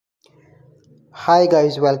Hi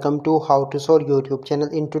guys, welcome to How to Solve YouTube channel.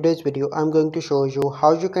 In today's video I'm going to show you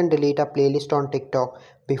how you can delete a playlist on TikTok.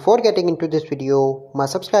 Before getting into this video,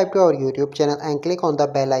 must subscribe to our YouTube channel and click on the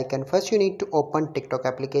bell icon. First you need to open TikTok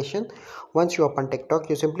application. Once you open TikTok,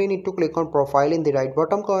 you simply need to click on profile in the right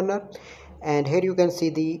bottom corner, and here you can see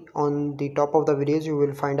the on the top of the videos you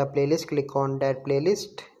will find a playlist. Click on that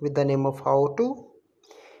playlist with the name of how to,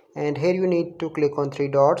 and here you need to click on three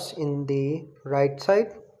dots in the right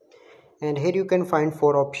side, and here you can find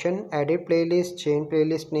four options: edit playlist, change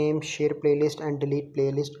playlist name, share playlist, and delete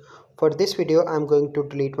playlist. For this video I'm going to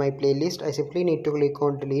delete my playlist. I simply need to click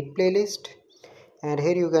on delete playlist, and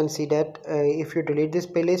here you can see that if you delete this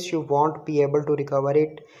playlist you won't be able to recover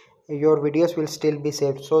it. Your videos will still be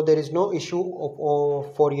saved, so there is no issue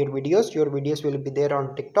for your videos. Your videos will be there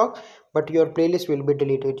on TikTok, but your playlist will be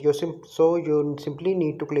deleted. So you simply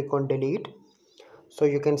need to click on delete. So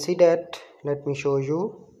you can see that. Let me show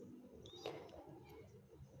you.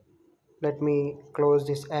 Let me close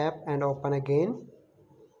this app and open again.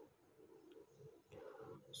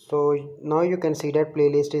 So now you can see that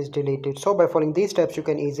playlist is deleted. So by following these steps you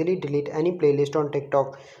can easily delete any playlist on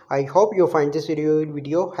TikTok. I hope you find this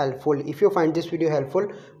video helpful. If you find this video helpful,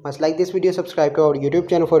 must like this video, subscribe to our YouTube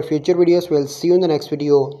channel for future videos. We'll see you in the next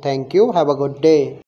video. Thank you. Have a good day.